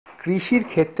কৃষির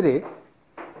ক্ষেত্রে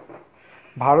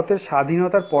ভারতের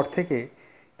স্বাধীনতার পর থেকে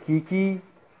কি কি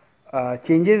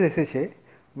চেঞ্জেস এসেছে,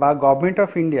 বা গভর্নমেন্ট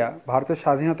অফ ইন্ডিয়া ভারতের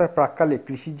স্বাধীনতার প্রাক্কালে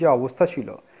কৃষির যে অবস্থা ছিল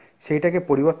সেইটাকে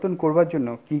পরিবর্তন করবার জন্য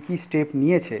কি কি স্টেপ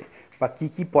নিয়েছে বা কি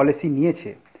কি পলিসি নিয়েছে,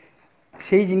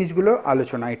 সেই জিনিসগুলো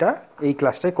আলোচনা এটা এই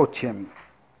ক্লাসটায় করছি আমি।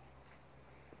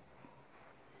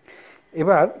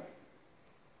 এবার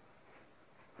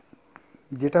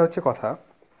যেটা হচ্ছে কথা,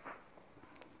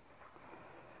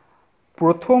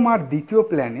 প্রথম আর দ্বিতীয়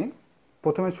প্ল্যানে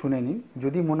প্রথমে শুনে নিন,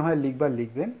 যদি মনে হয় লিখবার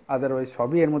লিখবেন, আদারওয়াইজ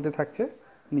সবই এর মধ্যে থাকছে,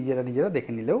 নিজেরা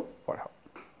দেখে নিলেও পড়াও।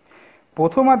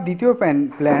 প্রথম আর দ্বিতীয়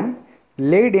plan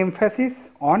lead emphasis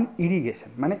on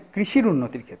irrigation, মানে কৃষির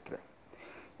উন্নতির ক্ষেত্রে।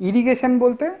 ইরিগেশন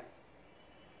বলতে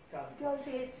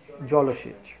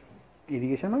জলসেচ,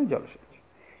 ইরিগেশন মানে জলসেচ।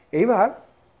 এইবার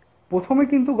প্রথমে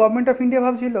কিন্তু গভর্নমেন্ট অফ ইন্ডিয়া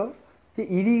ভাবছিল যে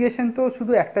ইরিগেশন তো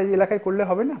শুধু একটা এলাকায় করলে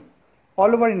হবে না,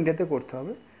 অল ওভার ইন্ডিয়াতে করতে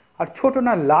হবে, আর ছোট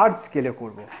না লার্জ স্কেলে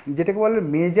করব, যেটাকে বলে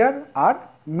মেজর আর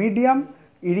মিডিয়াম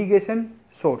ইরিগেশন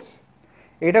সোর্স।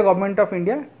 এটা গভর্নমেন্ট অফ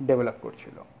ইন্ডিয়া ডেভেলপ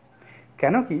করছিল।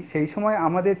 কেন কি সেই সময়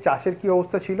আমাদের চাষের কি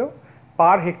অবস্থা ছিল,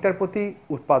 পার হেক্টর প্রতি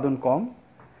উৎপাদন কম,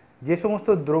 যে সমস্ত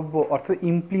দ্রব্য অর্থাৎ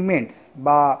ইমপ্লিমেন্টস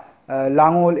বা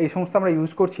লাঙল এই সমস্ত আমরা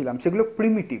ইউজ করছিলাম সেগুলো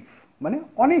প্রিমিটিভ, মানে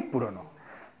অনেক পুরনো,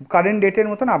 কারেন্ট ডেটের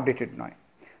মতন আপডেটেড নয়,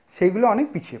 সেইগুলো অনেক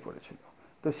পিছিয়ে পড়েছিল।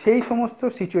 তো সেই সমস্ত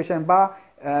সিচুয়েশান বা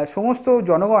সমস্ত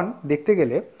জনগণ দেখতে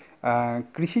গেলে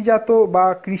কৃষিজাত বা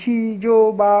কৃষিজ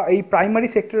বা এই প্রাইমারি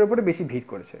সেক্টরের উপরে বেশি ভিড়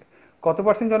করেছে। কত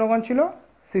পার্সেন্ট জনগণ ছিল?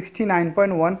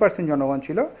 69.1% জনগণ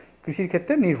ছিল কৃষির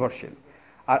ক্ষেত্রে নির্ভরশীল।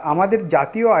 আর আমাদের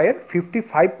জাতীয় আয়ের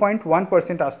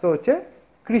 55.1% আসতে হচ্ছে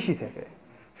কৃষি থেকে।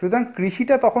 সুতরাং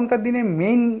কৃষিটা তখনকার দিনে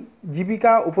মেইন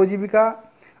জীবিকা, উপজীবিকা।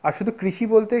 আর শুধু কৃষি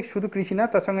বলতে শুধু কৃষি না,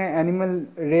 তার সঙ্গে অ্যানিম্যাল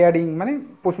রেয়ারিং মানে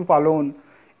পশুপালন,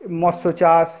 মৎস্য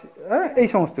চাষ, এই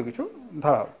সমস্ত কিছু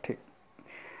ধরা ঠিক।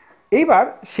 এইবার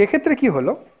সেক্ষেত্রে কি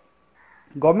হলো,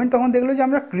 গভর্নমেন্ট তখন দেখলো যে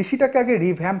আমরা কৃষিটাকে আগে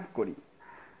রিভ্যাম্প করি,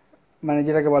 মানে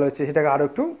যেটাকে বলা হচ্ছে সেটাকে আরও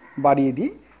একটু বাড়িয়ে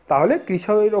দিই, তাহলে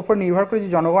কৃষকের ওপর নির্ভর করে যে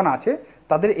জনগণ আছে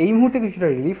তাদের এই মুহূর্তে কিছুটা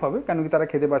রিলিফ হবে, কেন কি তারা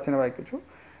খেতে পারছে না বা কিছু।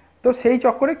 তো সেই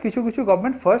চক্করে কিছু কিছু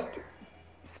গভর্নমেন্ট ফার্স্ট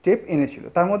স্টেপ এনেছিল,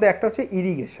 তার মধ্যে একটা হচ্ছে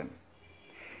ইরিগেশন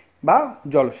বা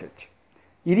জলসেচ।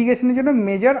 ইরিগেশনের জন্য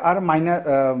মেজর আর মাইনার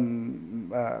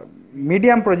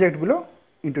মিডিয়াম প্রজেক্টগুলো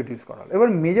ইন্ট্রোডিউস করা হলো। এবার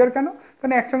মেজর কেন?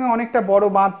 কারণ একসঙ্গে অনেকটা বড়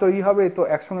বাঁধ তৈরি হবে, তো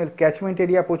একসঙ্গে ক্যাচমেন্ট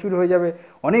এরিয়া প্রচুর হয়ে যাবে,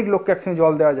 অনেক লোককে একসঙ্গে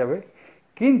জল দেওয়া যাবে।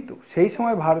 কিন্তু সেই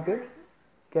সময় ভারতের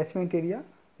ক্যাচমেন্ট এরিয়া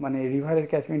মানে রিভারের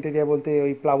ক্যাচমেন্ট এরিয়া বলতে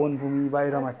ওই প্লাবন ভূমি বা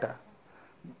এরকম একটা,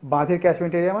 বাঁধের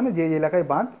ক্যাচমেন্ট এরিয়া মানে যে এলাকায়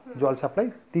বাঁধ জল সাপ্লাই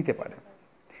দিতে পারে,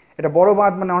 এটা বড়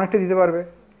বাঁধ মানে অনেকটা দিতে পারবে।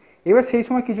 এবার সেই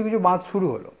সময় কিছু কিছু বাঁধ শুরু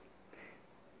হলো,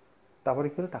 তারপরে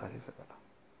কি হলো, টাকা শেষ হয়ে গেল।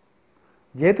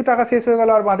 যেহেতু টাকা শেষ হয়ে গেল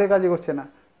আর বাঁধের কাজে করছে না,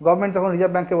 গভর্নমেন্ট তখন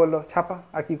রিজার্ভ ব্যাঙ্কে বললো ছাপা,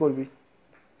 আর কি করবি।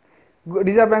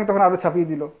 রিজার্ভ ব্যাঙ্ক তখন আরও ছাপিয়ে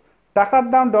দিল। টাকার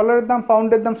দাম, ডলারের দাম,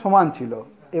 পাউন্ডের দাম সমান ছিল,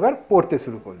 এবার পড়তে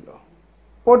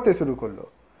শুরু করলো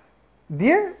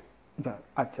দিয়ে।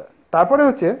 আচ্ছা, তারপরে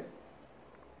হচ্ছে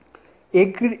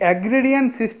অ্যাগ্রেরিয়ান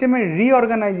সিস্টেমের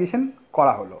রিঅর্গানাইজেশন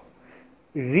করা হলো।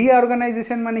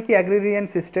 রিঅর্গানাইজেশন মানে কি? অ্যাগ্রেরিয়ান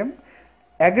সিস্টেম,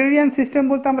 অ্যাগ্রেরিয়ান সিস্টেম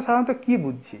বলতে আমরা সাধারণত কি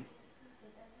বুঝছি?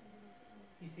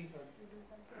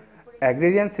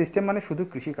 অ্যাগ্রেরিয়ান সিস্টেম মানে শুধু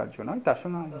কৃষিকার্য নয়, তার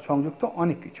সঙ্গে সংযুক্ত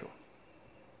অনেক কিছু,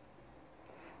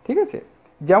 ঠিক আছে।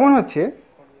 যেমন হচ্ছে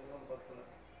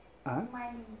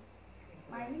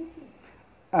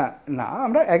না,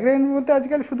 আমরা অ্যাগ্রেরিয়ান বলতে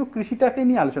আজকাল শুধু কৃষিটাকে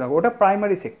নিয়ে আলোচনা করবো, ওটা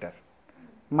প্রাইমারি সেক্টর।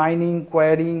 মাইনিং,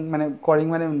 কোয়ারিং মানে করিং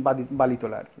মানে বালি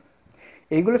তোলা আর কি,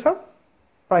 এইগুলো সব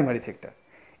প্রাইমারি সেক্টর।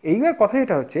 এইবার কথা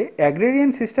এটা হচ্ছে,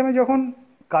 অ্যাগ্রেরিয়ান সিস্টেমে যখন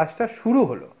কাজটা শুরু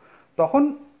হলো তখন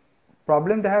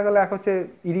প্রবলেম দেখা গেল, এক হচ্ছে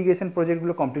ইরিগেশন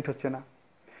প্রজেক্টগুলো কমপ্লিট হচ্ছে না।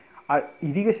 আর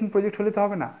ইরিগেশন প্রজেক্ট হলে তো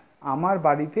হবে না, আমার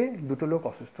বাড়িতে দুটো লোক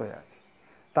অসুস্থ হয়ে আছে,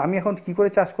 তা আমি এখন কি করে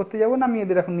চাষ করতে যাব না, আমি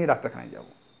এদের এখন নিয়ে ডাক্তারখানায় যাব।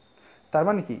 তার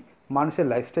মানে কি, মানুষের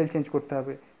লাইফস্টাইল চেঞ্জ করতে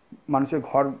হবে, মানুষের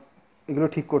ঘর এগুলো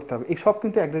ঠিক করতে হবে, এই সব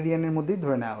কিন্তু অ্যাগ্রেরিয়ানের মধ্যেই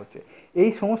ধরে নেওয়া হচ্ছে। এই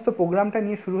সমস্ত প্রোগ্রামটা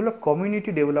নিয়ে শুরু হলো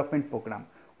কমিউনিটি ডেভেলপমেন্ট প্রোগ্রাম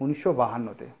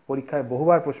 1952-তে। পরীক্ষায়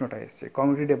বহুবার প্রশ্নটা এসছে,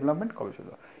 কমিউনিটি ডেভেলপমেন্ট কবে শুরু।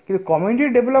 কিন্তু কমিউনিটি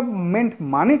ডেভেলপমেন্ট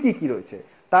মানে কি কি রয়েছে,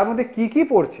 তার মধ্যে কি কি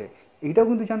পড়ছে, এইটাও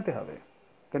কিন্তু জানতে হবে।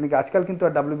 কেন কি আজকাল কিন্তু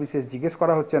আর WBCS জিজ্ঞেস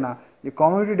করা হচ্ছে না যে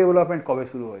কমিউনিটি ডেভেলপমেন্ট কবে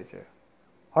শুরু হয়েছে,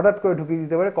 হঠাৎ করে ঢুকিয়ে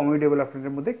দিতে পারে কমিউনিটি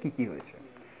ডেভেলপমেন্টের মধ্যে কী কী রয়েছে।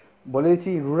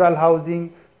 বলেছি rural housing,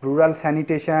 rural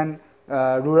sanitation,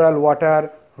 rural water,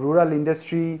 rural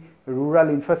industry, rural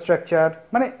infrastructure,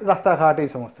 মানে রাস্তাঘাট, এই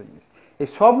সমস্ত জিনিস, এই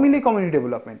সব মিলিয়ে community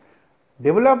development.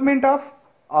 Development of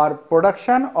R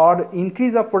production or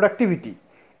increase of productivity,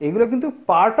 এগুলো কিন্তু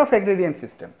পার্ট অফ অ্যাগ্রেরিয়ান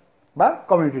সিস্টেম বা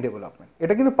কমিউনিটি ডেভেলপমেন্ট,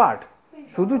 এটা কিন্তু পার্ট,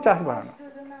 শুধু চাষ বাড়ানো।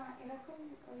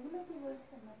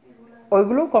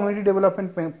 ওইগুলো কমিউনিটি ডেভেলপমেন্ট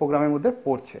প্রোগ্রামের মধ্যে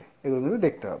পড়ছে, এগুলো কিন্তু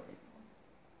দেখতে হবে।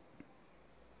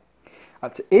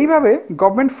 আচ্ছা, এইভাবে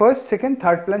government first second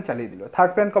third plan চালিয়ে দিল।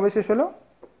 থার্ড প্ল্যান কবে শেষ হলো?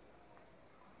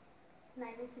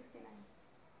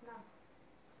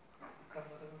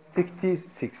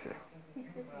 66-এ।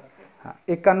 হ্যাঁ,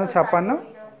 51,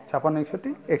 56,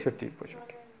 61, 61, 65।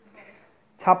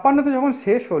 56তে যখন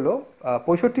শেষ হলো,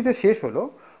 65তে শেষ হলো,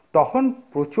 তখন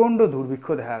প্রচণ্ড দুর্ভিক্ষ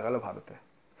দেখা গেল ভারতে।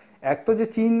 এক তো যে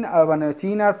চীন মানে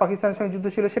চীন আর পাকিস্তানের সঙ্গে যুদ্ধ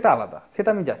ছিল সেটা আলাদা, সেটা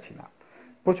আমি যাচ্ছি না।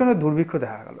 প্রচণ্ড দুর্ভিক্ষ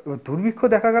দেখা গেল। এবার দুর্ভিক্ষ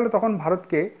দেখা গেল তখন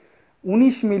ভারতকে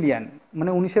 19 মিলিয়ন,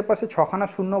 মানে 19-এর পাশে 6খানা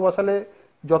শূন্য বসালে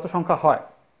যত সংখ্যা হয়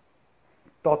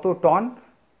তত টন,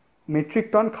 মেট্রিক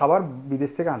টন খাবার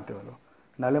বিদেশ থেকে আনতে হলো,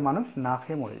 নাহলে মানুষ না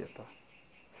খেয়ে মরে যেত,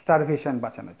 স্টারভেশন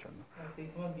বাঁচানোর জন্য।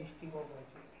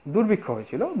 দুর্ভিক্ষ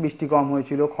হয়েছিল, বৃষ্টি কম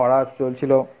হয়েছিল, খরা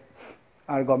চলছিল,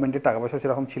 আর গভর্নমেন্টের টাকা পয়সা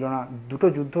সেরকম ছিল না, দুটো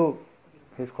যুদ্ধ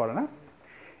ফেস করে না।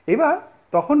 এবার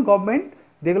তখন গভর্নমেন্ট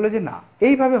দেখলো যে না,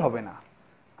 এইভাবে হবে না,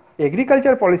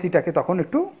 এগ্রিকালচার পলিসিটাকে তখন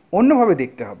একটু অন্যভাবে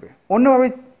দেখতে হবে, অন্যভাবে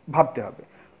ভাবতে হবে।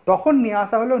 তখন নিয়ে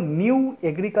আসা হলো নিউ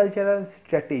এগ্রিকালচারাল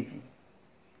স্ট্র্যাটেজি।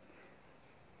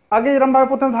 আগে এরকমভাবে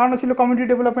প্রথম ধারণা ছিল কমিউনিটি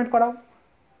ডেভেলপমেন্ট করাও,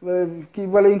 কি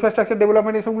বলে ইনফ্রাস্ট্রাকচার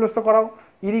ডেভেলপমেন্ট, এসবগুলো তো করাও,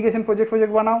 ইরিগেশন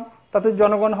প্রজেক্ট বানাও, তাতে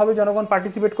জনগণ হবে, জনগণ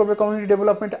পার্টিসিপেট করবে কমিউনিটি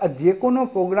ডেভেলপমেন্ট। আর যে কোনো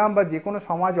প্রোগ্রাম বা যে কোনো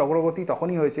সমাজ অগ্রগতি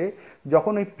তখনই হয়েছে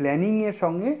যখন ওই প্ল্যানিংয়ের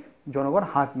সঙ্গে জনগণ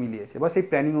হাত মিলিয়েছে বা সেই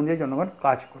প্ল্যানিং অনুযায়ী জনগণ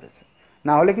কাজ করেছে।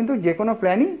 না হলে কিন্তু যে কোনো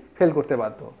প্ল্যানই ফেল করতে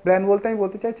বাধ্য। প্ল্যান বলতে আমি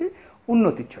বলতে চাইছি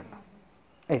উন্নতির জন্য।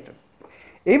 এই তো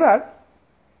এইবার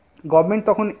গভর্নমেন্ট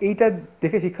তখন এইটা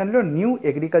দেখে শিক্ষা নিল, নিউ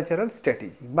এগ্রিকালচারাল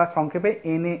স্ট্র্যাটেজি বা সংক্ষেপে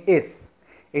NAS,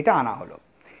 এটা আনা হলো।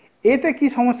 এতে কি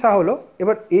সমস্যা হলো?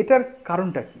 এবার এটার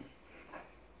কারণটা কি?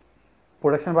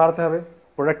 প্রোডাকশন বাড়াতে হবে,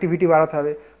 প্রোডাক্টিভিটি বাড়াতে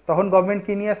হবে। তখন গভর্নমেন্ট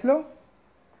কি নিয়ে আসলো?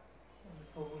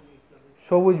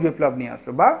 সবুজ বিপ্লব নিয়ে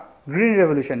আসলো বা গ্রিন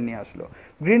রেভলিউশন নিয়ে আসলো।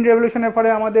 গ্রিন রেভলিউশনের ফলে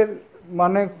আমাদের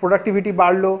মানে প্রোডাক্টিভিটি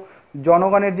বাড়লো,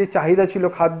 জনগণের যে চাহিদা ছিল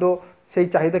খাদ্য, সেই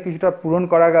চাহিদা কিছুটা পূরণ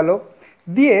করা গেল।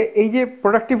 দিয়ে এই যে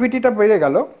প্রোডাক্টিভিটিটা বেড়ে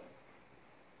গেল,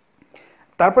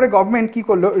 তারপরে গভর্নমেন্ট কি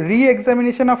করলো?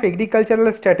 রি-এক্সামিনেশন of agricultural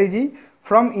strategy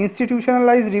from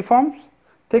institutionalise reforms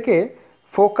থেকে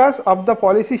focus of the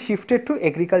policy shifted to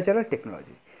agricultural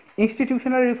technology.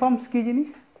 Institutional reforms কী জিনিস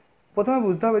প্রথমে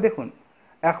বুঝতে হবে। দেখুন,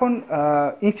 এখন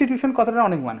ইনস্টিটিউশন কথাটা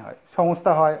অনেক মানে হয়,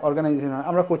 সংস্থা হয়, অর্গানাইজেশন হয়।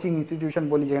 আমরা কোচিং ইনস্টিটিউশন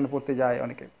বলি যেখানে পড়তে যায়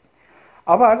অনেকে।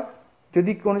 আবার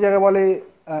যদি কোনো জায়গায় বলে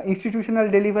ইনস্টিটিউশনাল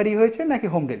ডেলিভারি হয়েছে নাকি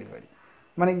হোম ডেলিভারি,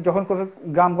 মানে যখন কোনো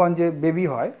গ্রামগঞ্জে বেবি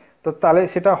হয় তো তাহলে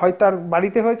সেটা হয় তার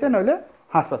বাড়িতে হয়েছে, নইলে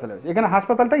হাসপাতালে হয়েছে। এখানে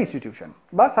হাসপাতালটা ইনস্টিটিউশন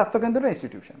বা স্বাস্থ্যকেন্দ্রটা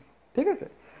ইনস্টিটিউশন, ঠিক আছে?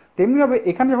 তেমনিভাবে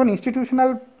এখানে যখন ইনস্টিটিউশনাল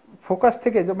ফোকাস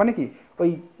থেকে মানে কি ওই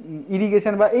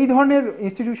ইরিগেশন বা এই ধরনের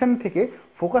ইনস্টিটিউশন থেকে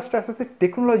ফোকাসটা আস্তে আস্তে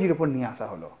টেকনোলজির উপর নিয়ে আসা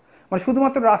হলো। মানে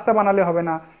শুধুমাত্র রাস্তা বানালে হবে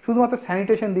না, শুধুমাত্র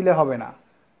স্যানিটেশন দিলে হবে না,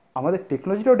 আমাদের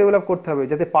টেকনোলজিটাও ডেভেলপ করতে হবে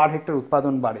যাতে পার হেক্টর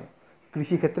উৎপাদন বাড়ে,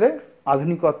 কৃষিক্ষেত্রে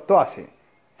আধুনিকত্ব আসে।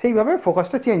 সেইভাবে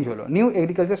ফোকাসটা চেঞ্জ হলো নিউ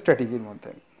এগ্রিকালচার স্ট্র্যাটেজির মধ্যে।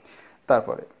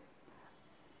 তারপরে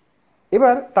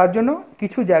এবার তার জন্য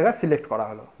কিছু জায়গা সিলেক্ট করা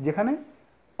হলো যেখানে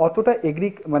অতটা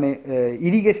মানে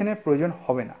ইরিগেশনের প্রয়োজন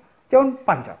হবে না। যেমন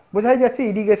পাঞ্জাব, বোঝাই যাচ্ছে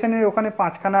ইরিগেশনের ওখানে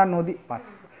 5খানা নদী,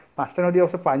 5টা নদী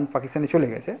অবশ্য পাকিস্তানে চলে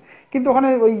গেছে, কিন্তু ওখানে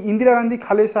ওই ইন্দিরা গান্ধী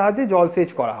খালের সাহায্যে জলসেচ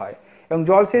করা হয় এবং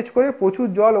জলসেচ করে প্রচুর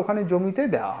জল ওখানে জমিতে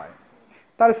দেওয়া হয়।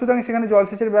 তার সুতরাং সেখানে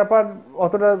জলসেচের ব্যাপার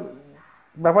অতটা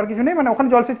ব্যাপার কিছু নেই, মানে ওখানে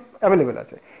জলসেচ অ্যাভেলেবেল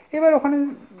আছে। এবার ওখানে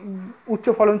উচ্চ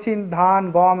ফলনশীল ধান,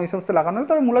 গম এই সমস্ত লাগানো,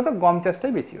 তবে মূলত গম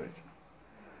চাষটাই বেশি হয়েছে।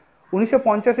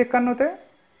 1950-51-তে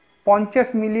 50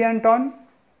 মিলিয়ন টন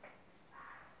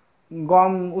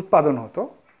গম উৎপাদন হতো,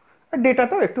 ডেটা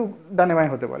তো একটু ডানে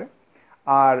বাঁয়ে হতে পারে।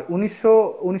 আর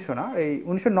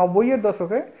 1990-এর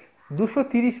দশকে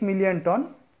 230 মিলিয়ন টন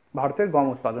ভারতের গম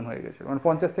উৎপাদন হয়ে গেছে, মানে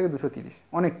 50 থেকে 230,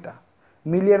 অনেকটা।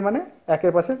 মিলিয়ন মানে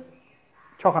একের পাশে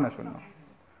 6খানা শূন্য,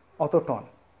 অত টন,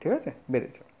 ঠিক আছে,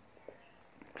 বেড়েছে।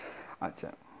 আচ্ছা,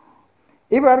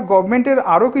 এবার গভর্নমেন্টের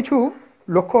আরও কিছু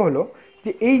লক্ষ্য হলো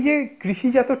যে এই যে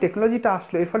কৃষিজাত টেকনোলজিটা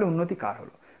আসলো এর ফলে উন্নতি কার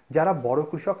হলো? যারা বড়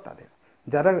কৃষক তাদের,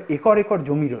 যারা একর একর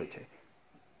জমি রয়েছে।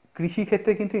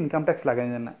 কৃষিক্ষেত্রে কিন্তু ইনকাম ট্যাক্স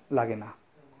লাগে না,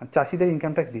 চাষিদের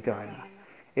ইনকাম ট্যাক্স দিতে হয় না।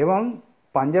 এবং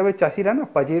পাঞ্জাবের চাষিরা না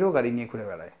পাজেরো গাড়ি নিয়ে ঘুরে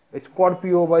বেড়ায়,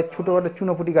 স্করপিও বা ছোটোখাটো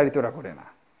চুনোপুটি গাড়িতে ওরা করে না,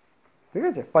 ঠিক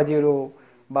আছে, পাজেরো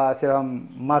বা সেরকম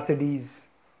মার্সিডিজ।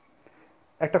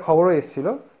 একটা খবরও এসেছিল,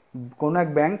 কোনো এক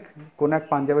ব্যাংক কোনো এক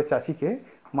পাঞ্জাবের চাষিকে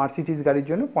মার্সিডিজ গাড়ির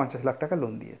জন্য 50 লাখ টাকা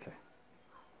লোন দিয়েছে।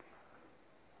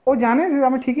 ও জানে যে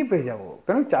আমি ঠিকই পেয়ে যাবো,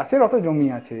 কারণ চাষের অত জমি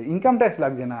আছে, ইনকাম ট্যাক্স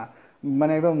লাগছে না,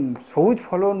 মানে একদম সবুজ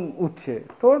ফলন উঠছে,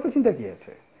 তো ওর তো চিন্তা কী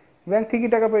আছে, ব্যাংক ঠিকই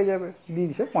টাকা পেয়ে যাবে, দিয়ে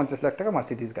দিচ্ছে 50 লাখ টাকা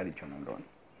মার্সিডিজ গাড়ির জন্য লোন।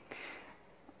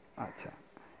 আচ্ছা,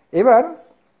 এবার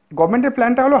গভর্নমেন্টের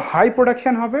প্ল্যানটা হলো হাই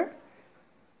প্রোডাকশন হবে।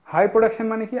 হাই প্রোডাকশন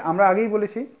মানে কি, আমরা আগেই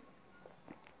বলেছি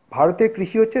ভারতের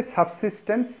কৃষি হচ্ছে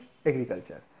সাবসিস্টেন্স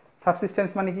এগ্রিকালচার। সাবসিস্টেন্স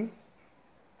মানে কি,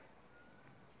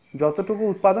 যতটুকু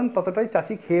উৎপাদন ততটাই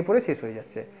চাষি খেয়ে পরে শেষ হয়ে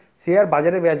যাচ্ছে, সে আর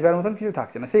বাজারে বেচবার মতন কিছু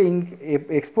থাকছে না, সে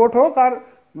এক্সপোর্ট হোক আর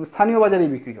স্থানীয় বাজারেই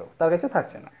বিক্রি হোক তার কাছে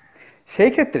থাকছে না।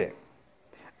 সেই ক্ষেত্রে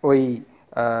ওই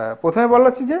প্রথমে বলা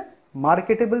হচ্ছে যে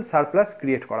মার্কেটেবল সারপ্লাস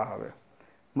ক্রিয়েট করা হবে।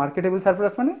 মার্কেটেবল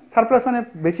সারপ্লাস মানে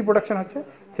বেশি প্রোডাকশন হচ্ছে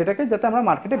সেটাকে যাতে আমরা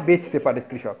মার্কেটে বেচতে পারি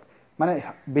কৃষক, মানে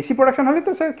বেশি প্রোডাকশন হলে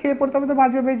তো সে খেয়ে পড়তে হবে, তো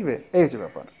বাঁচবে, বেচবে, এই হচ্ছে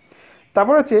ব্যাপার।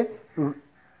 তারপর হচ্ছে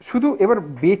শুধু এবার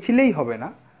বেচলেই হবে না,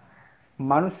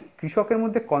 মানুষ কৃষকের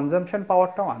মধ্যে কনজামশন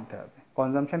পাওয়ারটাও আনতে হবে।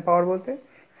 কনজামশন পাওয়ার বলতে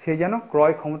সে যেন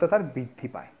ক্রয় ক্ষমতা তার বৃদ্ধি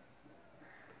পায়।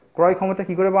 ক্রয় ক্ষমতা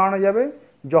কী করে বাড়ানো যাবে,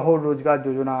 জহর রোজগার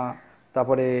যোজনা,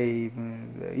 তারপরে এই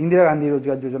ইন্দিরা গান্ধী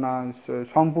রোজগার যোজনা,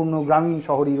 সম্পূর্ণ গ্রামীণ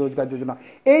শহরী রোজগার যোজনা,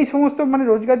 এই সমস্ত মানে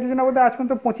রোজগার যোজনা বোধহয় আজ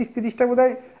পর্যন্ত 25-30টা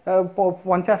বোধহয়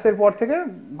 50-এর পর থেকে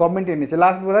গভর্নমেন্ট এনেছে।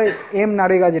 লাস্ট বোধহয়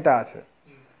নারেগা যেটা আছে,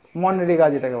 মনরেগা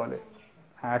যেটাকে বলে,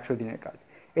 হ্যাঁ 100 দিনের কাজ,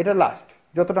 এটা লাস্ট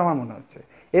যতটা আমার মনে হচ্ছে।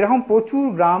 এরকম প্রচুর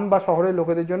গ্রাম বা শহরের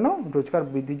লোকেদের জন্য রোজগার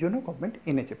বৃদ্ধির জন্য গভর্নমেন্ট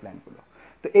এনেছে প্ল্যানগুলো।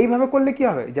 তো এইভাবে করলে কি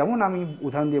হবে, যেমন আমি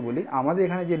উদাহরণ দিয়ে বলি, আমাদের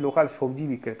এখানে যে লোকাল সবজি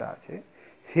বিক্রেতা আছে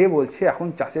সে বলছে এখন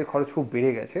চাষের খরচ খুব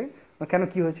বেড়ে গেছে। কেন,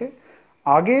 কি হয়েছে,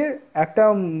 আগে একটা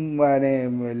মানে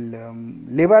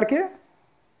লেবারকে,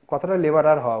 কতটা লেবার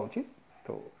আর হওয়া উচিত,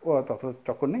 তো ও তত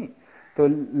চক্কর নেই, তো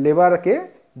লেবারকে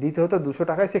দিতে হতো 200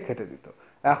 টাকায়, সে খেটে দিত।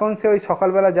 এখন সে ওই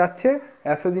সকালবেলা যাচ্ছে,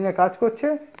 100 দিনে কাজ করছে,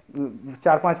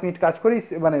 4-5 মিনিট কাজ করি,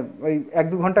 মানে ওই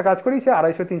 1-2 ঘন্টা কাজ করি, সে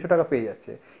 250-300 টাকা পেয়ে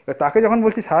যাচ্ছে। এবার তাকে যখন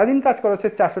বলছি সারাদিন কাজ করো, সে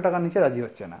 400 টাকার নিচে রাজি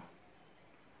হচ্ছে না।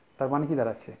 তার মানে কি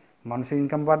দাঁড়াচ্ছে, মানুষের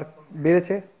ইনকাম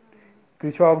বেড়েছে,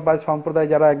 কৃষক বা সম্প্রদায়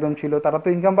যারা একদম ছিল তারা তো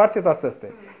ইনকাম বাড়ছে তো আস্তে আস্তে,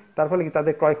 তার ফলে কি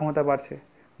তাদের ক্রয় ক্ষমতা বাড়ছে।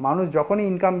 মানুষ যখনই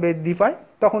ইনকাম বৃদ্ধি পায়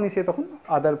তখনই সে তখন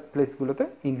আদার প্লেসগুলোতে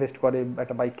ইনভেস্ট করে,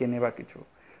 একটা বাইক কেনে বা কিছু,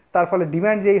 তার ফলে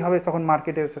ডিম্যান্ড যেই হবে তখন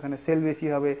মার্কেটে সেখানে সেল বেশি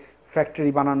হবে,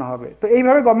 ফ্যাক্টরি বানানো হবে। তো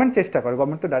এইভাবে গভর্নমেন্ট চেষ্টা করে,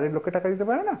 গভর্নমেন্ট তো ডাইরেক্ট লোককে টাকা দিতে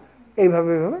পারে না,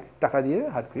 এইভাবে টাকা দিয়ে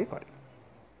হাত ঘুরিয়ে করে।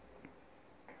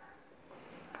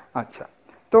 আচ্ছা,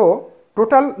 তো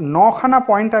টোটাল 9খানা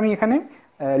পয়েন্ট আমি এখানে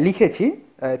লিখেছি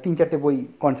 3-4টে বই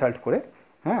কনসাল্ট করে।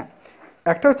 হ্যাঁ,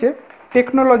 একটা হচ্ছে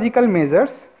টেকনোলজিক্যাল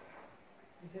মেজার্স,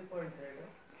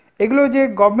 এগুলো যে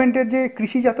গভর্নমেন্টের যে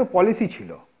কৃষিজাত পলিসি ছিল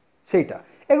সেইটা,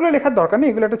 এগুলো লেখার দরকার নেই,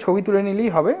 এগুলো একটা ছবি তুলে নিলেই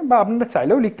হবে, বা আপনারা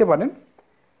চাইলেও লিখতে পারেন।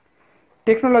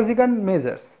 Technological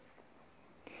measures.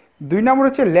 2 নম্বর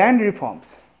হচ্ছে ল্যান্ড রিফর্মস,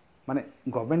 মানে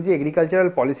গভর্নমেন্ট যে এগ্রিকালচারাল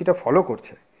পলিসিটা ফলো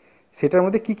করছে সেটার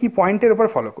মধ্যে কী কী পয়েন্টের উপর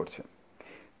ফলো করছে।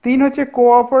 3 হচ্ছে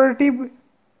কোঅপারেটিভ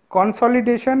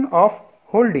কনসলিডেশন অফ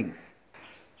হোল্ডিংস।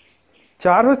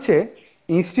 4 হচ্ছে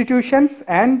ইনস্টিটিউশনস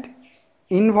অ্যান্ড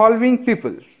ইনভলভিং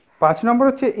পিপল। 5 নম্বর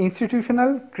হচ্ছে ইনস্টিটিউশনাল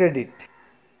ক্রেডিট।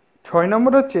 6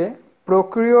 নম্বর হচ্ছে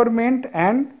প্রকিউরমেন্ট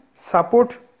অ্যান্ড সাপোর্ট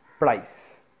প্রাইস।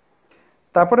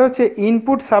 তারপরে হচ্ছে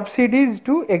ইনপুট সাবসিডিজ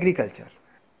টু এগ্রিকালচার।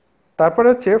 তারপরে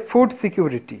হচ্ছে ফুড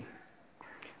সিকিউরিটি।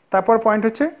 তারপর পয়েন্ট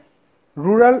হচ্ছে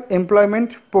রুরাল এমপ্লয়মেন্ট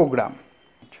প্রোগ্রাম।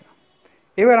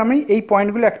 এবার আমি এই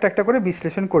পয়েন্টগুলো একটা একটা করে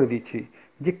বিশ্লেষণ করে দিচ্ছি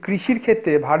যে কৃষির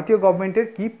ক্ষেত্রে ভারতীয় গভর্নমেন্টের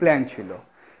কী প্ল্যান ছিল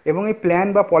এবং এই প্ল্যান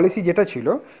বা পলিসি যেটা ছিল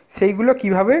সেইগুলো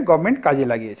কিভাবে গভর্নমেন্ট কাজে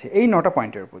লাগিয়েছে এই 9টা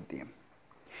পয়েন্টের উপর দিয়ে।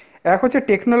 এক হচ্ছে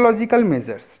টেকনোলজিক্যাল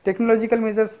মেজার্স। টেকনোলজিক্যাল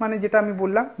মেজার্স মানে যেটা আমি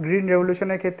বললাম গ্রিন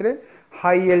রেভলিউশনের ক্ষেত্রে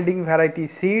হাই ইয়েল্ডিং ভ্যারাইটি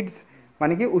সিডস,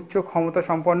 মানে কি উচ্চ ক্ষমতা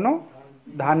সম্পন্ন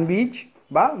ধান বীজ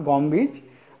বা গম বীজ।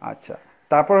 আচ্ছা,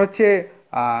 তারপর হচ্ছে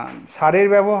সারের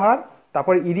ব্যবহার,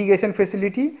 তারপর ইরিগেশন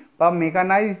ফেসিলিটি বা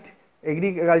মেকানাইজড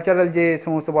এগ্রিকালচারাল যে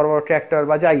সমস্ত বড় বড় ট্র্যাক্টর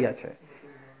বা যাই আছে,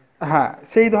 হ্যাঁ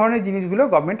সেই ধরনের জিনিসগুলো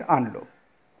গভর্নমেন্ট আনলো।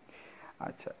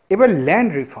 আচ্ছা, এবার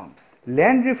ল্যান্ড রিফর্মস।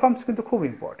 ল্যান্ড রিফর্মস কিন্তু খুব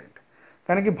ইম্পর্টেন্ট,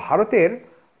 কারণ কি ভারতের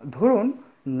ধরুন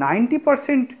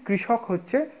 90% কৃষক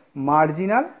হচ্ছে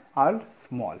মার্জিনাল আর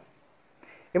স্মল।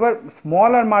 এবার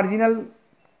স্মল আর মার্জিনাল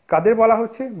কাদের বলা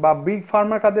হচ্ছে বা বিগ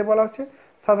ফার্মার কাদের বলা হচ্ছে,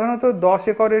 সাধারণত 10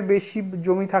 একরের বেশি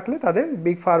জমি থাকলে তাদের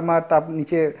বিগ ফার্মার, তার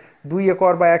নিচে 2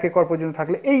 একর বা 1 একর পর্যন্ত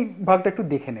থাকলে, এই ভাগটা একটু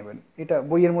দেখে নেবেন, এটা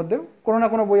বইয়ের মধ্যে কোনো না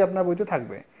কোনো বই আপনার বইতে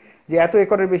থাকবে যে এত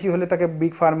একরের বেশি হলে তাকে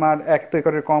বিগ ফার্মার, এত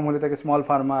একরের কম হলে তাকে স্মল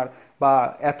ফার্মার, বা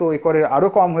এত একরের আরও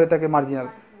কম হলে তাকে মার্জিনাল।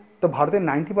 তো ভারতের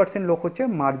 90% লোক হচ্ছে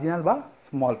মার্জিনাল বা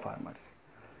স্মল ফার্মার্স।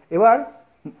 এবার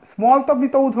স্মল তো আপনি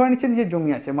তবু ধরে নিচ্ছেন যে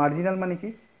জমি আছে, মার্জিনাল মানে কি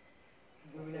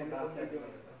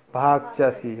ভাগ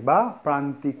চাষি বা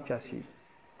প্রান্তিক চাষি,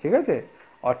 ঠিক আছে,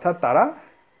 অর্থাৎ তারা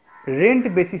রেন্ট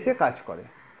বেসিসে কাজ করে,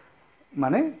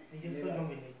 মানে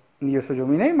নিজস্ব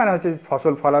জমি নেই, মানে হচ্ছে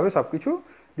ফসল ফলাবে সব কিছু,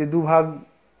 যে 2 ভাগ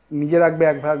নিজে রাখবে,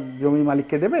 1 ভাগ জমি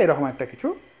মালিককে দেবে, এরকম একটা কিছু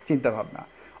চিন্তাভাবনা,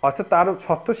 অর্থাৎ তার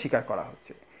সত্ত্ব স্বীকার করা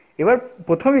হচ্ছে। এবার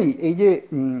প্রথমেই এই যে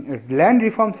ল্যান্ড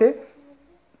রিফর্মসে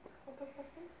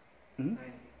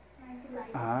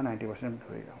হ্যাঁ 90%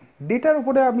 ধরে রাখুন, ডেটার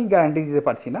উপরে আমি গ্যারান্টি দিতে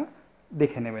পারছি না,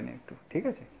 দেখে নেবেন একটু, ঠিক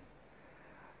আছে।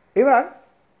 এবার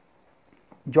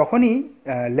যখনই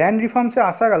ল্যান্ড রিফর্মসে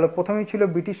আসা গেল, প্রথমেই ছিল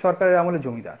ব্রিটিশ সরকারের আমলে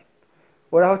জমিদার,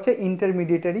 ওরা হচ্ছে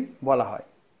ইন্টারমিডিয়েটারি বলা হয়,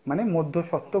 মানে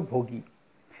মধ্যস্বত্ব ভোগী।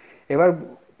 এবার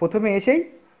প্রথমে এসেই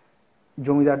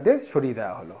জমিদারদের সরিয়ে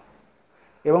দেওয়া হলো,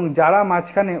 এবং যারা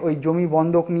মাঝখানে ওই জমি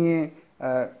বন্ধক নিয়ে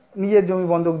নিজের জমি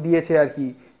বন্ধক দিয়েছে আর কি,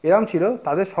 এরম ছিল,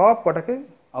 তাদের সব কটাকে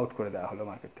আউট করে দেওয়া হলো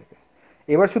মার্কেট থেকে।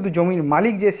 এবার শুধু জমির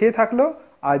মালিক যে সে থাকলো,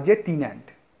 আর যে টিন্যান্ট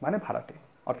মানে ভাড়াটে,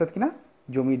 অর্থাৎ কিনা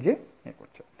জমির যে এ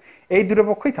করছে, এই দুটো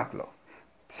পক্ষই থাকলো।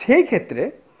 সেই ক্ষেত্রে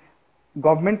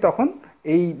গভর্নমেন্ট তখন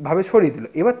এইভাবে সরিয়ে দিল।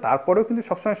 এবার তারপরেও কিন্তু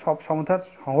সবসময় সব সমাধান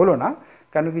হলো না,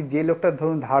 কেন কি যে লোকটা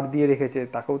ধরুন ধার দিয়ে রেখেছে,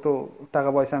 তাকেও তো টাকা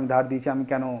পয়সা আমি ধার দিয়েছি, আমি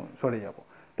কেন সরে যাব।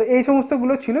 তো এই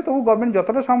সমস্তগুলো ছিল, তবু গভর্নমেন্ট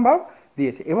যতটা সম্ভব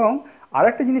দিয়েছে। এবং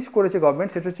আরেকটা জিনিস করেছে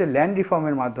গভর্নমেন্ট, সেটা হচ্ছে ল্যান্ড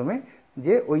রিফর্মের মাধ্যমে,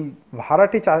 যে ওই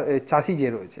ভাড়াটে চাষি যে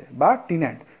রয়েছে বা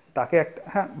টিন্যান্ট, তাকে একটা,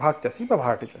 হ্যাঁ ভাগ চাষি বা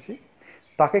ভাড়াটে চাষি,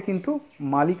 তাকে কিন্তু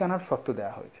মালিকানার সত্ত্ব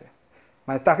দেওয়া হয়েছে,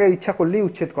 মানে তাকে ইচ্ছা করলেই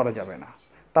উচ্ছেদ করা যাবে না।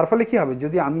 তার ফলে কী হবে,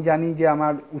 যদি আমি জানি যে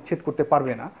আমার উচ্ছেদ করতে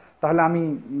পারবে না, তাহলে আমি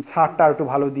সারটা একটু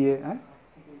ভালো দিয়ে, হ্যাঁ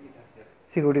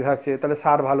সিকিউরিটি থাকছে, তাহলে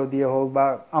সার ভালো দিয়ে হোক, বা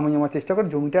আমি আমার চেষ্টা করি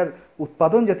জমিটার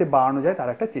উৎপাদন যাতে বাড়ানো যায় তার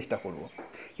একটা চেষ্টা করব।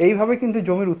 এইভাবে কিন্তু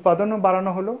জমির উৎপাদনও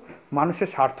বাড়ানো হলো, মানুষের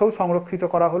স্বার্থও সংরক্ষিত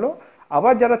করা হলো।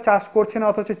 আবার যারা চাষ করছে না,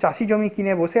 অথচ চাষি জমি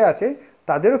কিনে বসে আছে,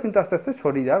 তাদেরও কিন্তু আস্তে আস্তে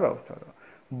সরিয়ে যাওয়ার ব্যবস্থা হলো।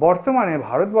 বর্তমানে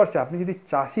ভারতবর্ষে আপনি যদি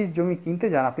চাষির জমি কিনতে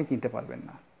যান, আপনি কিনতে পারবেন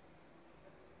না।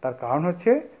 তার কারণ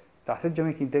হচ্ছে, চাষের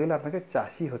জমি কিনতে গেলে আপনাকে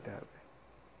চাষি হতে হবে।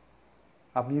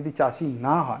 আপনি যদি চাষি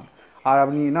না হন, আর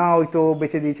আপনি না ওই তো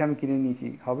বেচে দিয়েছি আমি কিনে নিয়েছি,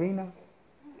 হবেই না,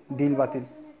 ডিল বাতিল।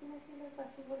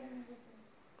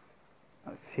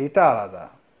 সেটা আলাদা,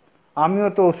 আমিও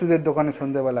তো ওষুধের দোকানে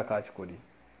সন্ধ্যেবেলা কাজ করি,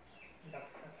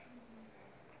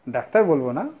 ডাক্তার বলবো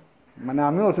না, মানে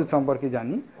আমিও ওষুধ সম্পর্কে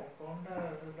জানি।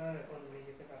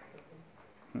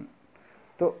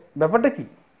 তো ব্যাপারটা কি,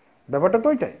 ব্যাপারটা তো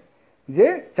ওইটাই, যে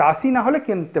চাষি না হলে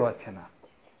কিনতে পারছে না,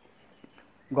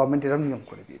 গভর্নমেন্ট এরকম নিয়ম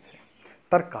করে দিয়েছে।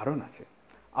 তার কারণ আছে,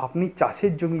 আপনি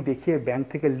চাষের জমি দেখিয়ে ব্যাংক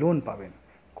থেকে লোন পাবেন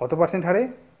কত পার্সেন্ট হারে,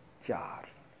 4।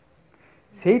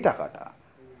 সেই টাকাটা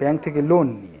ব্যাংক থেকে লোন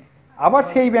নিয়ে আবার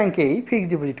সেই ব্যাংকেই ফিক্সড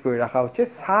ডিপোজিট করে রাখা হচ্ছে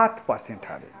 7%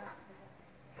 হারে।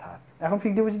 7, এখন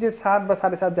ফিক্সড ডিপোজিটের 7 বা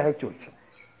 7.5 যাই হোক চলছে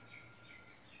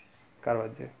কারবার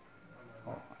যে।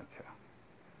 ও আচ্ছা,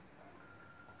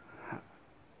 হ্যাঁ।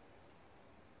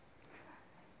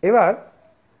 এবার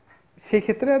সেই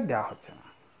ক্ষেত্রে আর দেওয়া হচ্ছে না,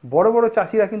 বড় বড়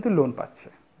চাষিরা কিন্তু লোন পাচ্ছে,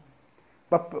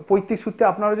 বা পৈতৃক সূত্রে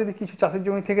আপনারও যদি কিছু চাষের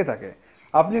জমি থেকে থাকে,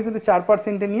 আপনিও কিন্তু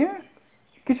 4% নিয়ে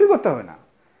কিছুই করতে হবে না,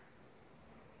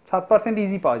 7%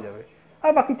 ইজি পাওয়া যাবে,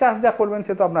 আর বাকি চাষ যা করবেন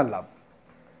সে তো আপনার লাভ,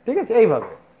 ঠিক আছে।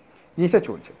 এইভাবে জিনিসটা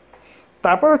চলছে।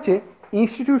 তারপর হচ্ছে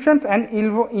institutions and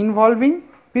involving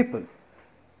people.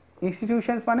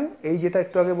 Institutions মানে এই যেটা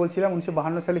একটু আগে বলছিলাম,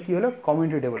 1952 সালে কী হলো,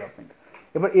 কমিউনিটি ডেভেলপমেন্ট।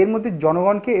 এবার এর মধ্যে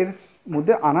জনগণকে এর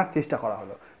মধ্যে আনার চেষ্টা করা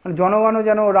হলো, মানে জনগণও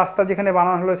যেন রাস্তা যেখানে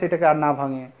বানানো হলো সেটাকে আর না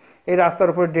ভাঙে, এই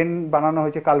রাস্তার উপরে ড্রেন বানানো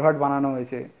হয়েছে, কালভার্ট বানানো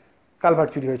হয়েছে, কালভার্ট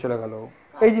চুরি হয়ে চলে গেল,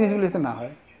 এই জিনিসগুলো যাতে না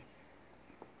হয়।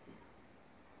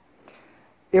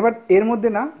 এবার এর মধ্যে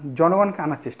না জনগণকে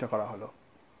আনার চেষ্টা করা হলো,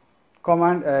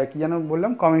 কি যেন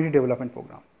বললাম, কমিউনিটি ডেভেলপমেন্ট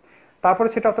প্রোগ্রাম। তারপরে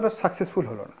সেটা অতটা সাকসেসফুল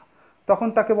হলো না, তখন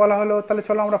তাকে বলা হলো তাহলে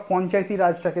চলো আমরা পঞ্চায়েতি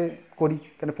রাজটাকে করি,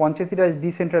 কেন পঞ্চায়েতি রাজ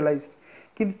ডিসেন্ট্রালাইজড।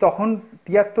 কিন্তু তখন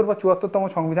 73 বা 74তম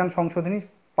সংবিধান সংশোধনী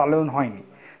পালন হয়নি,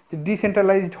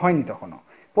 ডিসেন্ট্রালাইজড হয়নি তখনও।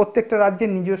 প্রত্যেকটা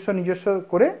রাজ্যের নিজস্ব নিজস্ব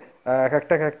করে এক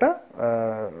একটা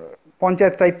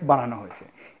পঞ্চায়েত টাইপ বানানো হয়েছে।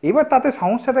 এবার তাতে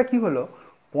সমস্যাটা কি হলো,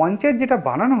 পঞ্চায়েত যেটা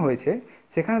বানানো হয়েছে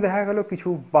সেখানে দেখা গেল কিছু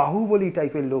বাহুবলী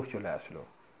টাইপের লোক চলে আসলো,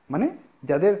 মানে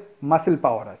যাদের মাসেল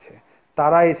পাওয়ার আছে,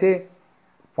 তারা এসে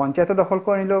পঞ্চায়েতে দখল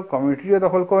করে নিল, কমিউনিটিও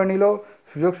দখল করে নিল,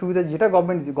 সুযোগ সুবিধা যেটা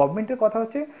গভর্নমেন্টের কথা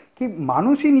হচ্ছে কি,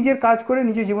 মানুষই নিজের কাজ করে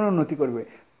নিজের জীবনে উন্নতি করবে,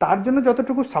 তার জন্য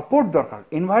যতটুকু সাপোর্ট দরকার,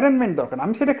 এনভায়রনমেন্ট দরকার,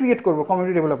 আমি সেটা ক্রিয়েট করবো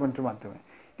কমিউনিটি ডেভেলপমেন্টের মাধ্যমে।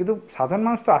 কিন্তু সাধারণ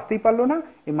মানুষ তো আসতেই পারলো না,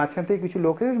 এই মাঝখান থেকে কিছু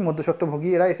লোক এসে মধ্যস্বত্বভোগী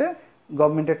এরা এসে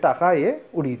গভর্নমেন্টের টাকা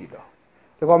উড়িয়ে দিল।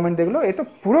 তো গভর্নমেন্ট দেখলো এ তো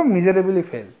পুরো মিজারেবলি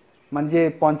ফেল, মানে যে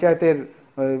পঞ্চায়েতের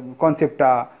কনসেপ্টটা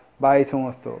বা এই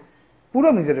সমস্ত পুরো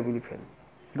মিজারেবলি ফেল,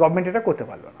 গভর্নমেন্ট এটা করতে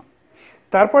পারলো না।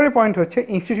 তারপরে পয়েন্ট হচ্ছে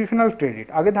ইনস্টিটিউশনাল ক্রেডিট।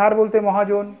 আগে ধার বলতে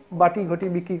মহাজন বাটি ঘটি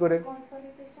বিক্রি করে,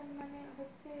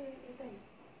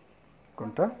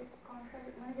 কোনটা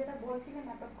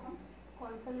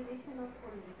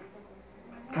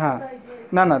হ্যাঁ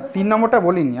না না 3 নম্বরটা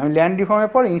বলিনি আমি, ল্যান্ড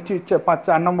রিফর্মের পর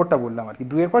 4 নম্বরটা বললাম আর কি,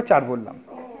 2 এর পর 4 বললাম।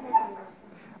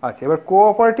 আচ্ছা, এবার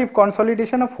cooperative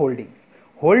consolidation of holdings.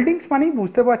 Holdings মানেই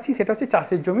বুঝতে পারছি সেটা হচ্ছে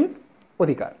চাষের জমির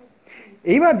অধিকার।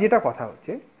 এইবার যেটা কথা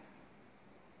হচ্ছে,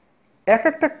 এক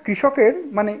একটা কৃষকের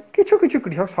মানে কিছু কিছু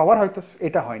কৃষক, সবার হয়তো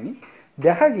এটা হয়নি,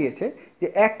 দেখা গিয়েছে যে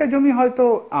একটা জমি হয়তো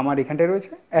আমার এখানটায়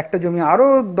রয়েছে, একটা জমি আরও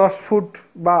 10 ফুট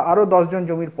বা আরও 10 জন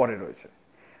জমির পরে রয়েছে।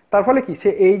 তার ফলে কি, সে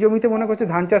এই জমিতে মনে করছে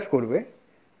ধান চাষ করবে,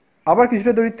 আবার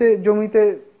কিছুটা দরিদ্র জমিতে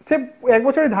সে এক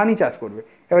বছরে ধানই চাষ করবে,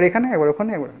 এবার এখানে একবার ওখানে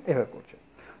একবার এভাবে করছে।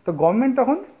 তো গভর্নমেন্ট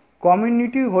তখন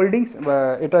কমিউনিটি হোল্ডিংস,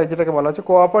 এটা যেটাকে বলা হচ্ছে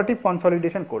কোঅপারেটিভ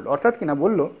কনসলিডেশন করলো। অর্থাৎ কিনা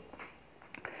বললো,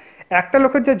 একটা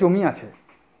লোকের যে জমি আছে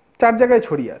 4 জায়গায়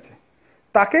ছড়িয়ে আছে,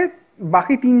 তাকে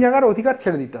বাকি 3 জায়গার অধিকার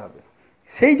ছেড়ে দিতে হবে।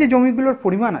 সেই যে জমিগুলোর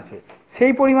পরিমাণ আছে,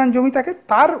 সেই পরিমাণ জমি তাকে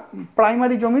তার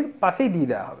প্রাইমারি জমির পাশেই দিয়ে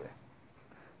দেওয়া হবে।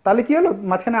 তাহলে কি হলো,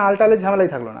 মাঝখানে আলটালের ঝামেলাই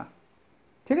থাকলো না।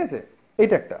 ঠিক আছে,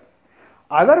 এইটা একটা।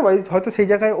 আদারওয়াইজ হয়তো সেই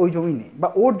জায়গায় ওই জমি নেই বা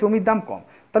ওর জমির দাম কম,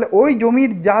 তাহলে ওই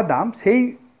জমির যা দাম সেই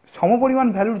সমপরিমাণ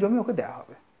ভ্যালুর জমি ওকে দেওয়া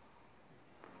হবে।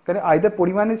 কারণ আইদার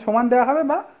পরিমাণে সমান দেওয়া হবে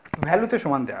বা ভ্যালুতে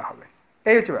সমান দেওয়া হবে।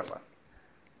 এই হচ্ছে ব্যাপার।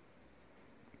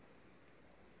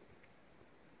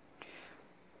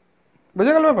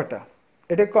 বুঝে গেল ব্যাপারটা?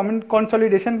 এটা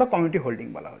কনসলিডেশন বা কমিউনিটি হোল্ডিং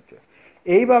বলা হচ্ছে।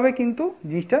 এইভাবে কিন্তু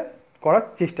জিনিসটা করার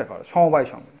চেষ্টা করা, সমবায়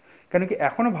সঙ্গে। কেন কি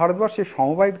এখনও ভারতবর্ষে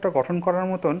সমবায়টা গঠন করার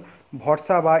মতন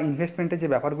ভরসা বা ইনভেস্টমেন্টের যে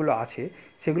ব্যাপারগুলো আছে,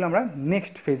 সেগুলো আমরা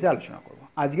নেক্সট ফেজে আলোচনা করব।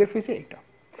 আজকের ফেজে এইটা।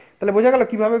 তাহলে বোঝা গেল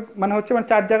কীভাবে মানে হচ্ছে, মানে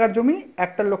 4 জায়গার জমি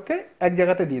একটা লোককে এক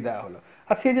জায়গাতে দিয়ে দেওয়া হলো,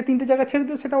 আর সে যে 3টে জায়গা ছেড়ে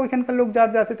দিল সেটা ওইখানকার লোক যার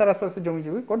যা আছে তার আশপাশে জমি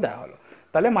জমি করে দেওয়া হলো।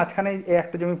 তাহলে মাঝখানে এই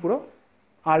একটা জমি পুরো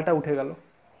আলটা উঠে গেল,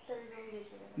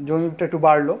 জমিটা একটু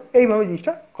বাড়লো, এইভাবে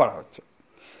জিনিসটা করা হচ্ছে।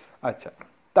 আচ্ছা,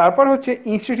 তারপর হচ্ছে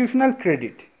ইনস্টিটিউশনাল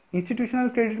ক্রেডিট। ইনস্টিটিউশনাল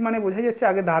ক্রেডিট মানে বোঝা যাচ্ছে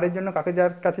আগে ধারের জন্য কাকে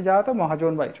যার কাছে যাওয়া হতো,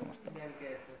 মহাজন বা এই সমস্ত।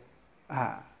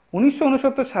 হ্যাঁ,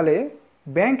 1969 সালে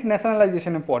ব্যাংক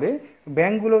ন্যাশনালাইজেশনের পরে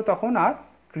ব্যাংকগুলো তখন আর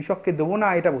কৃষককে দেবো না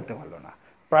এটা বলতে পারলো না।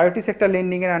 প্রায়োরিটি সেক্টর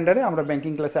লেন্ডিংয়ের আন্ডারে, আমরা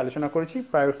ব্যাংকিং ক্লাসে আলোচনা করেছি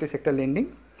প্রায়োরিটি সেক্টর লেন্ডিং,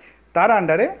 তার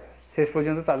আন্ডারে শেষ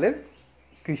পর্যন্ত তাদের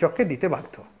কৃষককে দিতে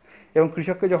বাধ্য। এবং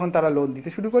কৃষককে যখন তারা লোন দিতে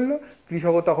শুরু করলো,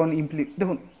 কৃষকও তখন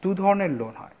দেখুন 2 ধরনের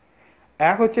লোন হয়।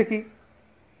 এক হচ্ছে কি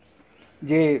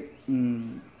যে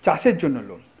চাষের জন্য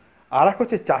লোন, আর এক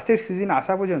হচ্ছে চাষের সিজন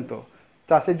আসা পর্যন্ত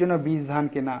চাষের জন্য বীজ ধান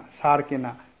কেনা, সার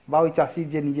কেনা, বা ওই চাষির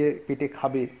যে নিজে পেটে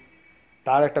খাবে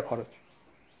তার একটা খরচ,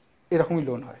 এরকমই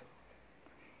লোন হয়।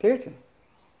 ঠিক আছে,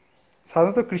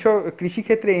 সাধারণত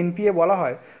কৃষিক্ষেত্রে এনপিএ বলা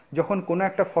হয় যখন কোনো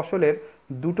একটা ফসলের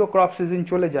 2টো ক্রপ সিজন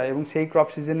চলে যায় এবং সেই ক্রপ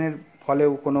সিজনের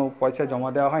ফলেও কোনো পয়সা জমা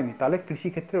দেওয়া হয়নি, তাহলে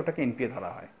কৃষিক্ষেত্রে ওটাকে এনপিএ ধরা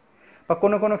হয়। বা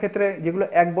কোনো কোনো ক্ষেত্রে যেগুলো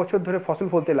 1 বছর ধরে ফসল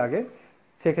ফলতে লাগে,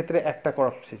 সেক্ষেত্রে একটা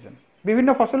ক্রপ সিজন, বিভিন্ন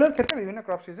ফসলের ক্ষেত্রে বিভিন্ন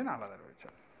ক্রপ সিজন আলাদা রয়েছে।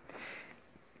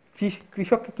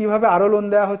 কৃষককে কীভাবে আরও লোন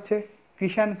দেওয়া হচ্ছে,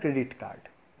 কিষাণ ক্রেডিট কার্ড।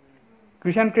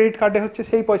 কিষাণ ক্রেডিট কার্ডে হচ্ছে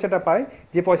সেই পয়সাটা পায়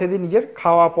যে পয়সা দিয়ে নিজের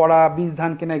খাওয়া পড়া, বীজ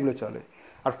ধান কেনা এগুলো চলে।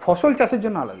 আর ফসল চাষের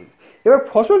জন্য আলাদা। এবার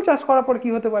ফসল চাষ করার পর কি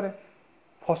হতে পারে,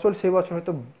 ফসল সে বছর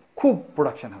হয়তো খুব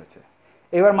প্রোডাকশন হয়েছে,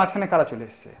 এবার মাঝখানে কারা চলে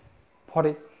এসছে,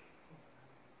 ফরে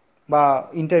বা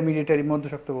ইন্টারমিডিয়েটারি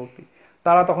মধ্যস্বত্বভোগী,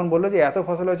 তারা তখন বললো যে এত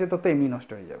ফসল হয়েছে তোর তো এমনি নষ্ট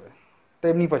হয়ে যাবে, তো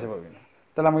এমনি পয়সা পাবি না,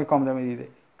 তাহলে আমাকে কম দামে দিয়ে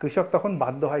দেয়। কৃষক তখন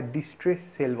বাধ্য হয় ডিস্ট্রেস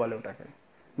সেল বলে ওটাকে,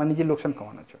 মানে নিজের লোকসান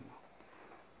কমানোর জন্য,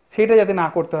 সেটা যাতে না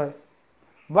করতে হয়।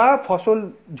 বা ফসল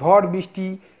ঝড় বৃষ্টি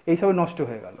এইসবে নষ্ট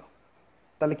হয়ে গেল,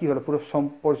 তাহলে কি হলো, পুরো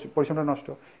পরিশ্রমটা নষ্ট।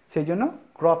 সেই জন্য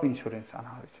ক্রপ ইন্স্যুরেন্স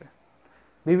আনা হয়েছে,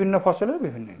 বিভিন্ন ফসলের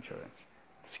বিভিন্ন ইন্স্যুরেন্স।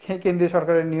 কেন্দ্রীয়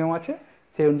সরকারের নিয়ম আছে,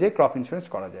 সেই অনুযায়ী ক্রপ ইন্স্যুরেন্স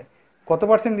করা যায়। কত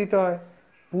পার্সেন্ট দিতে হয়,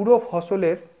 পুরো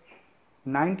ফসলের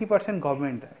 90%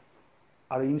 গভর্নমেন্ট দেয়,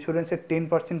 আর ইন্স্যুরেন্সের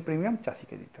 10% প্রিমিয়াম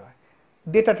চাষিকে দিতে হয়।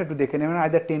 ডেটাটা একটু দেখে নেবেন,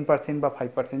 আইদার 10% বা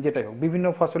 5%, যেটাই হোক। বিভিন্ন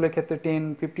ফসলের ক্ষেত্রে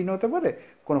 10-15 হতে পারে,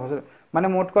 কোনো ফসল, মানে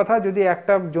মোট কথা যদি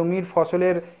একটা জমির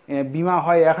ফসলের বিমা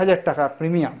হয় 1000 টাকা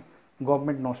প্রিমিয়াম,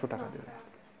 গভর্নমেন্ট 900 টাকা দেবে,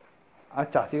 আর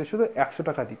চাষিকে শুধু 100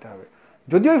 টাকা দিতে হবে।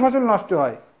 যদি ওই ফসল নষ্ট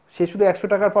হয়, সে শুধু 100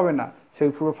 টাকার পাবে না, সেই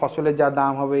পুরো ফসলের যা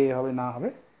দাম হবে এ হবে না হবে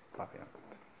পাবে না,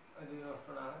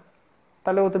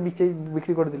 তাহলে ও তো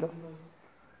বিক্রি করে দিল,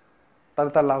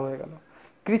 তাহলে তার লাভ হয়ে গেল।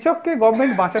 কৃষককে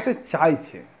গভর্নমেন্ট বাঁচাতে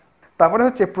চাইছে। তারপরে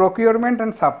হচ্ছে procurement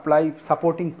and supply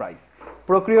supporting price.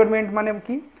 Procurement মানে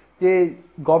কি, যে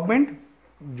গভর্নমেন্ট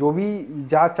জমি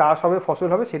যা চাষ হবে, ফসল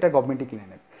হবে, সেটা গভর্নমেন্টই কিনে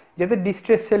নেবে, যাতে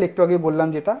ডিস্ট্রেস সেল একটু আগে বললাম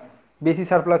যেটা, বেশি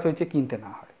সারপ্লাস হয়েছে কিনতে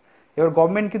না হয়। এবার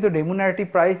গভর্নমেন্ট কিন্তু রেমুনারেটিভ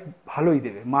প্রাইস ভালোই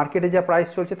দেবে, মার্কেটে যা প্রাইস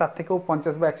চলছে তার থেকেও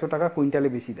 50 বা 100 টাকা কুইন্টালে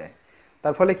বেশি দেয়।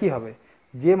 তার ফলে কি হবে,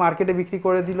 যে মার্কেটে বিক্রি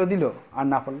করে দিল আর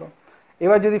না করলো।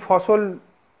 এবার যদি ফসল,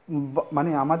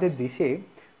 মানে আমাদের দেশে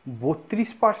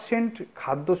 32%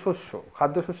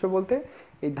 খাদ্যশস্য বলতে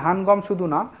এই ধান গম শুধু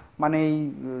না, মানে এই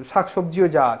শাকসবজিও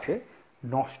যা আছে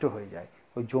নষ্ট হয়ে যায়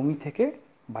ওই জমি থেকে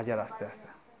বাজার আস্তে আস্তে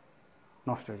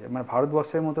নষ্ট হয়ে যায়। মানে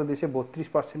ভারতবর্ষের মতো দেশে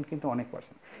 32% কিন্তু অনেক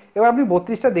পার্সেন্ট। এবার আপনি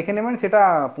 32টা দেখে নেবেন, সেটা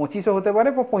 25ও হতে পারে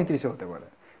বা 35ও হতে পারে,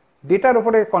 ডেটার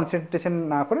উপরে কনসেন্ট্রেশন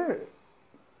না করে,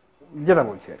 যেটা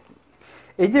বলছি আর কি।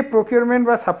 এই যে প্রকিউরমেন্ট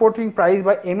বা সাপোর্টিং প্রাইস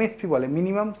বা এমএসপি বলে,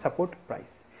 মিনিমাম সাপোর্ট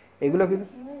প্রাইস, এগুলো কিন্তু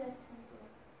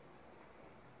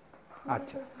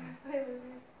আচ্ছা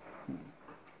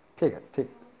ঠিক আছে, ঠিক,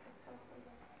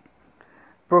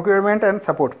 প্রকিউরমেন্ট অ্যান্ড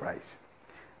সাপোর্ট প্রাইস।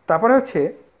 তারপরে হচ্ছে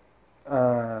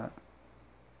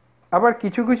আবার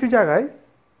কিছু কিছু জায়গায়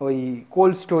ওই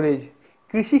কোল্ড স্টোরেজ,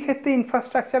 কৃষিক্ষেত্রে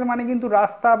ইনফ্রাস্ট্রাকচার মানে কিন্তু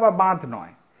রাস্তা বা বাঁধ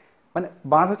নয়, মানে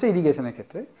বাঁধ হচ্ছে ইরিগেশনের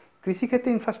ক্ষেত্রে, কৃষিক্ষেত্রে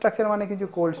ইনফ্রাস্ট্রাকচার মানে কিছু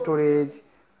কোল্ড স্টোরেজ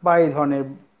বা এই ধরনের।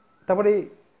 তারপরে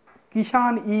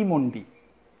কিষাণ ই মন্ডি,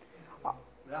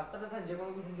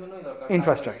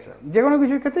 ইনফ্রাস্ট্রাকচার যে কোনো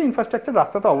কিছুর ক্ষেত্রে ইনফ্রাস্ট্রাকচার,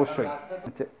 রাস্তা তো অবশ্যই।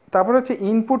 আচ্ছা, তারপরে হচ্ছে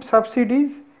input subsidies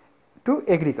two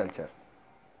agriculture.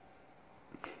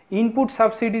 Input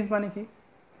subsidies মানে কি?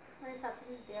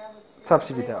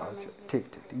 সাবসিডি দেওয়া হচ্ছে, ঠিক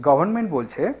ঠিক ঠিক। গভর্নমেন্ট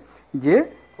বলছে যে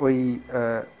ওই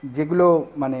যেগুলো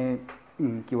মানে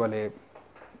কি বলে,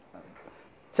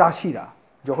 চাষিরা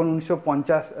যখন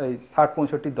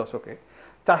 1950-60-65 দশকে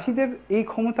চাষিদের এই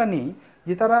ক্ষমতা নেই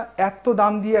যে তারা এত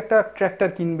দাম দিয়ে একটা ট্র্যাক্টর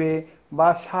কিনবে বা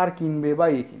সার কিনবে বা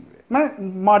কিনবে, মানে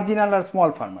মার্জিনাল আর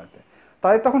স্মল ফার্মারদের,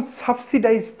 তাদের তখন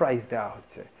সাবসিডাইজ প্রাইস দেওয়া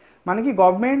হচ্ছে। মানে কি,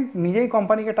 গভর্নমেন্ট নিজেই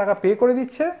কোম্পানিকে টাকা পে করে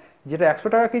দিচ্ছে, যেটা 100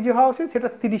 টাকা কেজি হওয়া উচিত সেটা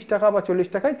 30 টাকা বা 40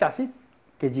 টাকায় চাষি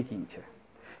কেজি কিনছে,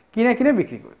 কিনে কিনে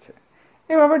বিক্রি করছে।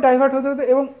 এভাবে ডাইভার্ট হতে হতে,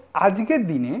 এবং আজকের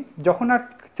দিনে যখন আর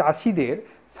চাষিদের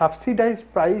সাবসিডাইজ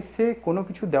প্রাইসে কোনো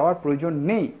কিছু দেওয়ার প্রয়োজন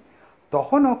নেই,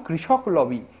 তখনও কৃষক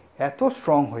লবি এত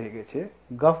স্ট্রং হয়ে গেছে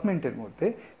গভর্নমেন্টের মধ্যে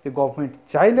যে গভর্নমেন্ট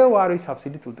চাইলেও আর ওই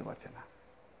সাবসিডি তুলতে পারছে না।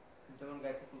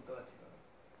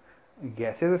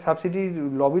 গ্যাসে তো সাবসিডি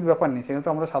লবির ব্যাপার নেই, সেখানে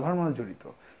তো আমরা সাধারণ মানুষ জড়িত,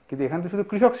 কিন্তু এখানে তো শুধু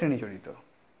কৃষক শ্রেণী জড়িত,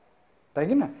 তাই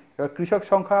কি না? এবার কৃষক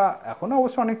সংখ্যা এখনও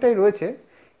অবশ্য অনেকটাই রয়েছে,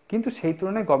 কিন্তু সেই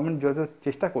তুলনায় গভর্নমেন্ট যত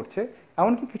চেষ্টা করছে,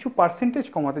 এমনকি কিছু পার্সেন্টেজ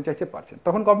কমাতে চাইছে পারছে।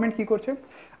 তখন গভর্নমেন্ট কী করছে,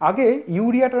 আগে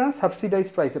ইউরিয়াটা না সাবসিডাইজ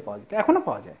প্রাইসে পাওয়া যেত, এখনও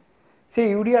পাওয়া যায়, সেই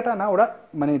ইউরিয়াটা না ওরা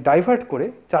মানে ডাইভার্ট করে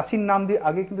চাষির নাম দিয়ে,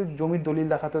 আগে কিন্তু জমির দলিল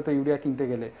দেখাতে হতো ইউরিয়া কিনতে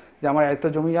গেলে, যে আমার এত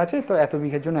জমি আছে তো এত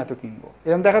বিঘের জন্য এত কিনবো,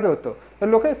 এরকম দেখাতে হতো, তো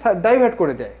লোকে ডাইভার্ট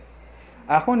করে দেয়।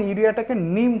 এখন ইউরিয়াটাকে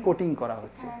নিম কোটিং করা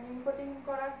হচ্ছে,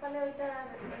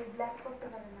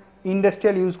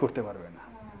 ইন্ডাস্ট্রিয়াল ইউজ করতে পারবে না,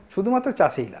 শুধুমাত্র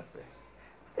চাষেই লাগবে।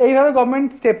 এইভাবে গভর্নমেন্ট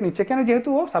স্টেপ নিচ্ছে, কেন, যেহেতু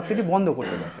ও সাবসিডি বন্ধ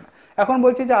করতে পারছে না, এখন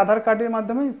বলছে যে আধার কার্ডের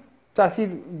মাধ্যমে চাষির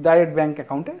ডাইরেক্ট ব্যাংক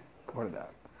অ্যাকাউন্টে করে দেওয়া।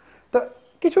 তো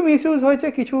কিছু মিস ইউজ হয়েছে,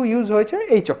 কিছু ইউজ হয়েছে,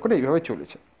 এই চক্করে এইভাবে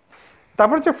চলেছে।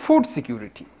 তারপর হচ্ছে ফুড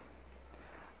সিকিউরিটি।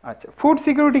 আচ্ছা, ফুড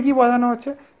সিকিউরিটি কি বোঝানো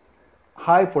হচ্ছে?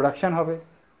 হাই প্রোডাকশান হবে,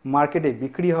 মার্কেটে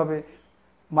বিক্রি হবে,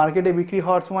 মার্কেটে বিক্রি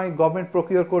হওয়ার সময় গভর্নমেন্ট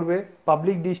প্রকিওর করবে,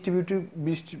 পাবলিক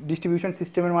ডিস্ট্রিবিউশন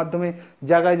সিস্টেমের মাধ্যমে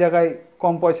জায়গায় জায়গায়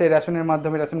কম পয়সায় রেশনের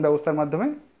মাধ্যমে, রেশন ব্যবস্থার মাধ্যমে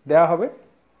দেওয়া হবে।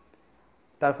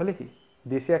 তার ফলে কি,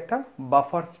 দেশে একটা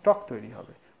বাফার স্টক তৈরি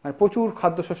হবে, মানে প্রচুর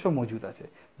খাদ্যশস্য মজুদ আছে,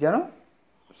 যেন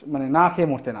মানে না খেয়ে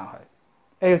মরতে না হয়,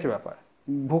 এই হচ্ছে ব্যাপার,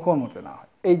 ভুখও মরতে না হয়,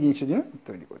 এই জিনিসের জন্য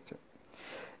তৈরি করছে।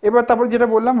 এবার তারপর যেটা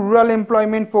বললাম, রুরাল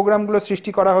এমপ্লয়মেন্ট প্রোগ্রামগুলো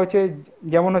সৃষ্টি করা হয়েছে,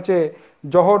 যেমন হচ্ছে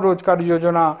জহর রোজগার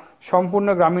যোজনা, সম্পূর্ণ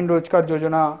গ্রামীণ রোজগার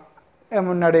যোজনা,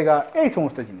 এমন নারেগা, এই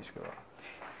সমস্ত জিনিসগুলো।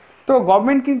 তো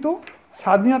গভর্নমেন্ট কিন্তু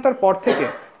স্বাধীনতার পর থেকে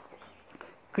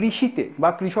কৃষিতে বা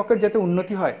কৃষকের যাতে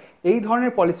উন্নতি হয় এই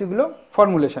ধরনের পলিসিগুলো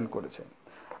ফর্মুলেশন করেছে।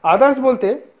 আদার্স বলতে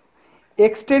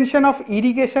এক্সটেনশন অফ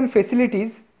ইরিগেশন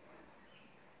ফেসিলিটিস,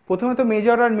 প্রথমে তো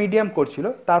মেজর আর মিডিয়াম করছিল,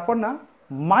 তারপর না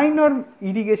মাইনর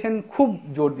ইরিগেশন খুব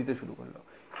জোর দিতে শুরু করলো।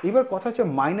 এবার কথা হচ্ছে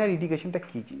মাইনর ইরিগেশনটা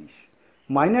কী জিনিস?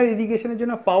 মাইনর ইরিগেশনের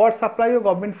জন্য পাওয়ার সাপ্লাইও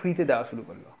গভর্নমেন্ট ফ্রিতে দেওয়া শুরু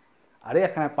করলো। আরে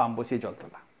এখানে পাম্প বসিয়ে জল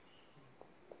তোলা,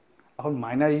 এখন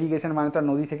মাইনর ইরিগেশন মানে তার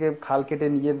নদী থেকে খাল কেটে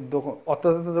নিজের অত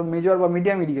মেজর বা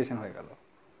মিডিয়াম ইরিগেশন হয়ে গেল,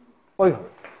 ওইভাবে,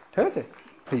 ঠিক আছে,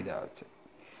 ফ্রি দেওয়া হচ্ছে।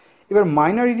 এবার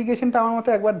মাইনর ইরিগেশনটা আমার মতো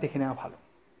একবার দেখে নেওয়া ভালো,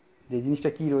 যে জিনিসটা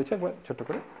কী রয়েছে একবার ছোট্ট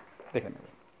করে দেখে নেবে।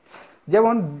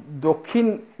 যেমন দক্ষিণ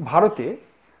ভারতে,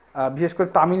 বিশেষ করে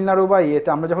তামিলনাড়ু বা ইয়েতে,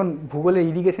 আমরা যখন ভূগোলের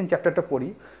ইরিগেশন চ্যাপ্টারটা পড়ি,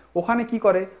 ওখানে কি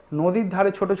করে, নদীর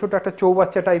ধারে ছোট ছোট একটা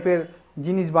চৌবাচ্চা টাইপের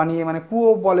জিনিস বানিয়ে, মানে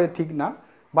কুয়ো বলে ঠিক না,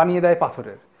 বানিয়ে দেয়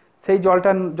পাথরের। সেই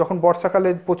জলটা যখন বর্ষাকালে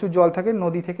প্রচুর জল থাকে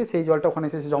নদী থেকে, সেই জলটা ওখানে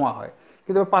এসে জমা হয়,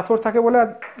 কিন্তু পাথর থাকে বলে আর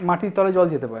মাটির তলে জল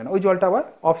যেতে পারে না, ওই জলটা আবার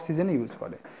অফ সিজনে ইউজ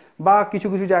করে। বা কিছু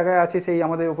কিছু জায়গায় আছে, সেই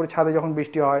আমাদের উপরে ছাদে যখন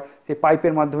বৃষ্টি হয়, সেই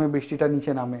পাইপের মাধ্যমে বৃষ্টিটা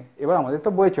নিচে নামে, এবার আমাদের তো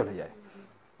বয়ে চলে যায়।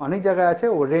 অনেক জায়গায় আছে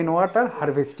ও রেন ওয়াটার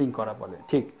হারভেস্টিং করা বলে,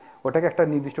 ঠিক, ওটাকে একটা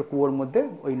নির্দিষ্ট কুয়োর মধ্যে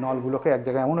ওই নলগুলোকে এক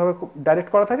জায়গায় এমনভাবে ডাইরেক্ট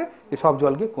করা থাকে যে সব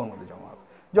জল গিয়ে কুয়োর মধ্যে জমা হবে,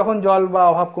 যখন জল বা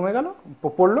অভাব কমে গেল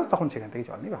পড়লো তখন সেখান থেকে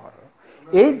জল নিয়ে ব্যবহার হবে।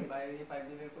 এই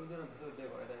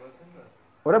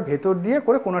ওরা ভেতর দিয়ে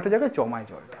করে কোনো একটা জায়গায় জমায়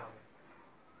জলটা,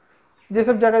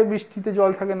 যেসব জায়গায় বৃষ্টিতে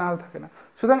জল থাকে না থাকে না।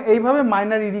 সুতরাং এইভাবে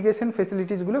মাইনর ইরিগেশন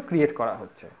ফেসিলিটিসগুলো ক্রিয়েট করা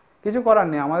হচ্ছে, কিছু করার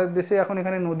নেই, আমাদের দেশে এখন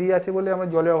এখানে নদী আছে বলে আমরা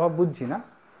জলের অভাব বুঝছি না,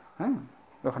 হ্যাঁ,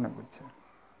 ওখানে বুঝছে।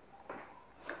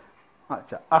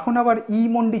 আচ্ছা, এখন আবার ই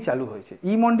মন্ডি চালু হয়েছে।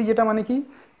 ই মন্ডি যেটা মানে কি,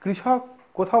 কৃষক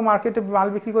কোথাও মার্কেটে মাল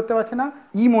বিক্রি করতে পারছে না,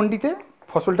 ই মন্ডিতে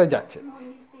ফসলটা যাচ্ছে।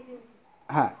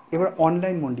 হ্যাঁ, এবার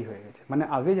অনলাইন মন্ডি হয়ে গেছে। মানে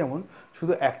আগে যেমন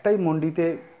শুধু একটাই মন্ডিতে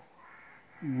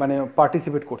মানে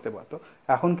পার্টিসিপেট করতে পারতো,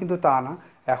 এখন কিন্তু তা না।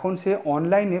 এখন সে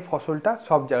অনলাইনে ফসলটা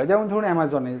সব জায়গায়, যেমন ধরুন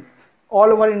অ্যামাজনে অল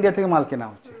ওভার ইন্ডিয়া থেকে মাল কেনা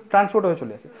হচ্ছে, ট্রান্সপোর্ট হয়ে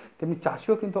চলে আসে, তেমনি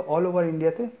চাষিও কিন্তু অল ওভার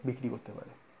ইন্ডিয়াতে বিক্রি করতে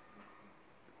পারে।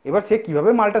 এবার সে কীভাবে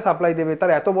মালটা সাপ্লাই দেবে,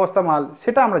 তার এত বস্তা মাল,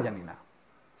 সেটা আমরা জানি না,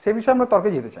 সে বিষয়ে আমরা তর্কে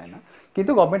যেতে চাই না,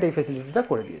 কিন্তু গভর্নমেন্ট এই ফেসিলিটিটা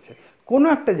করে দিয়েছে। কোনো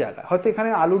একটা জায়গায় হয়তো এখানে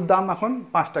আলুর দাম এখন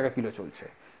 5 টাকা কিলো চলছে,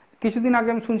 কিছুদিন আগে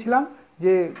আমি শুনছিলাম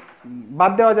যে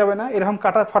বাদ দেওয়া যাবে না, এরকম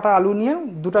কাটা ফাটা আলু নিয়ে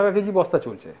 2 টাকা কেজি বস্তা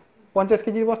চলছে, 50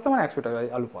 কেজির বস্তা মানে 100 টাকায়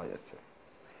আলু পাওয়া যাচ্ছে।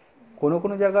 কোনো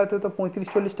কোনো জায়গাতে তো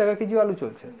 35-40 টাকা কেজি আলু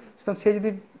চলছে। সুতরাং সে যদি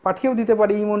পাঠিয়েও দিতে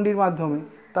পারে ই মন্ডির মাধ্যমে,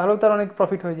 তাহলেও তার অনেক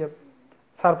প্রফিট হয়ে যাবে,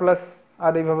 সারপ্লাস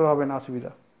আর এইভাবে হবে না,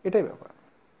 অসুবিধা, এটাই ব্যাপার।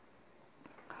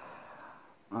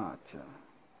 আচ্ছা,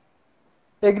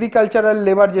 এগ্রিকালচারাল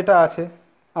লেবার যেটা আছে,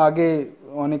 আগে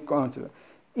অনেক কম ছিল।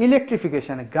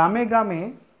 ইলেকট্রিফিকেশানে গ্রামে গ্রামে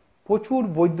প্রচুর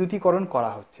বৈদ্যুতিকরণ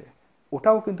করা হচ্ছে,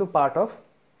 ওটাও কিন্তু পার্ট অফ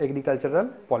এগ্রিকালচারাল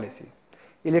পলিসি।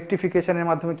 ইলেকট্রিফিকেশানের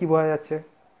মাধ্যমে কি বোঝা যাচ্ছে,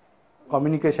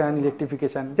 কমিউনিকেশান,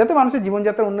 ইলেকট্রিফিকেশান, যাতে মানুষের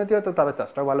জীবনযাত্রার উন্নতি হয়, তো তারা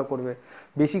চাষটাও ভালো করবে,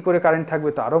 বেশি করে কারেন্ট থাকবে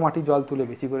তো আরও মাটি জল তুলে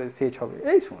বেশি করে সেচ হবে,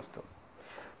 এই সমস্ত।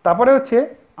 তারপরে হচ্ছে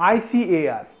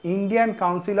ICAR, Indian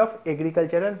council of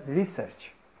agricultural research.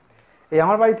 এই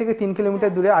আমার বাড়ি থেকে 3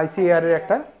 কিলোমিটার দূরে ICAR এর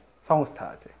একটা সংস্থা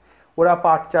আছে। ওরা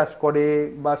পাট চাষ করে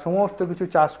বা সমস্ত কিছু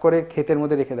চাষ করে ক্ষেতের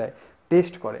মধ্যে রেখে দেয়,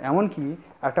 টেস্ট করে। এমনকি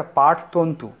একটা পাট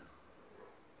তন্তু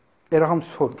এরকম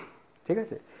সরু, ঠিক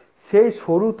আছে, সেই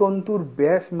সরু তন্তুর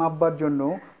ব্যাস মাপবার জন্য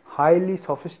হাইলি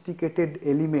সফিস্টিকেটেড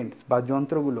এলিমেন্টস বা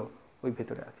যন্ত্রগুলো ওই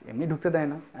ভেতরে আছে, এমনি ঢুকতে দেয়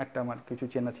না। একটা আমার কিছু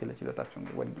চেনা ছেলে ছিল, তার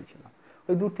সঙ্গে বাড়ি গিয়েছিলাম,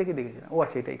 ওই দূর থেকে দেখেছিলাম, ও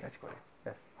আচ্ছা এটাই কাজ করে,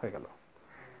 ব্যাস হয়ে গেল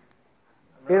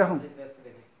এরকম।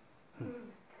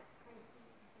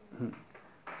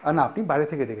 আর না, আপনি বাইরে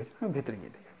থেকে দেখেছেন, আমি ভেতরে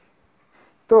গিয়ে দেখেছি।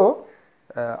 তো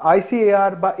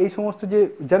ICAR বা এই সমস্ত যে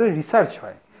যারা রিসার্চ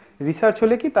হয়, রিসার্চ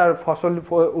হলে কি তার ফসল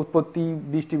উৎপত্তি,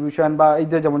 ডিস্ট্রিবিউশন বা এই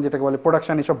যে যেমন যেটাকে বলে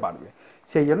প্রোডাকশন, এসব বাড়বে,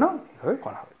 সেই জন্য এভাবে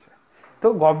করা হয়েছে। তো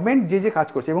গভর্নমেন্ট যে যে কাজ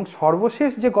করছে, এবং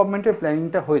সর্বশেষ যে গভর্নমেন্টের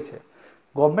প্ল্যানিংটা হয়েছে,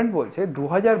 গভর্নমেন্ট বলছে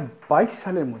 2022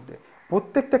 সালের মধ্যে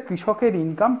প্রত্যেকটা কৃষকের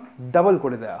ইনকাম ডাবল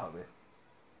করে দেওয়া হবে।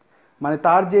 মানে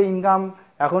তার যে ইনকাম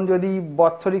এখন যদি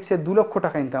বৎসরিক সে 2 লক্ষ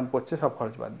টাকা ইনকাম করছে সব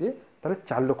খরচ বাদ দিয়ে, তাহলে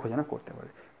 4 লক্ষ যেন করতে পারে।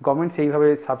 গভর্নমেন্ট সেইভাবে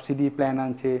সাবসিডি প্ল্যান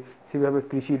আনছে, সেইভাবে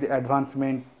কৃষির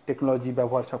অ্যাডভান্সমেন্ট, টেকনোলজি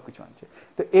ব্যবহার সব কিছু আনছে।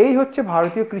 তো এই হচ্ছে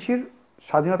ভারতীয় কৃষির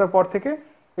স্বাধীনতার পর থেকে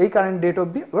এই কারেন্ট ডেট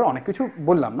অবধি। এবার অনেক কিছু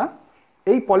বললাম না,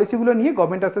 এই পলিসিগুলো নিয়ে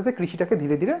গভর্নমেন্ট আস্তে আস্তে কৃষিটাকে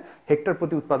ধীরে ধীরে হেক্টর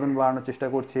প্রতি উৎপাদন বাড়ানোর চেষ্টা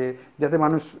করছে, যাতে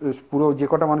মানুষ, পুরো যে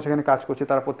কটা মানুষ এখানে কাজ করছে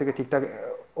তারা প্রত্যেকে ঠিকঠাক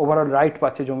ওভারঅল রাইট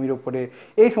পাচ্ছে জমির ওপরে,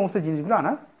 এই সমস্ত জিনিসগুলো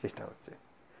আনার চেষ্টা হচ্ছে।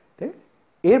 ঠিক,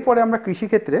 এরপরে আমরা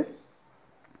কৃষিক্ষেত্রে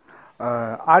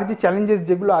আর যে চ্যালেঞ্জেস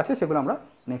যেগুলো আছে সেগুলো আমরা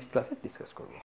নেক্সট ক্লাসে ডিসকাস করব।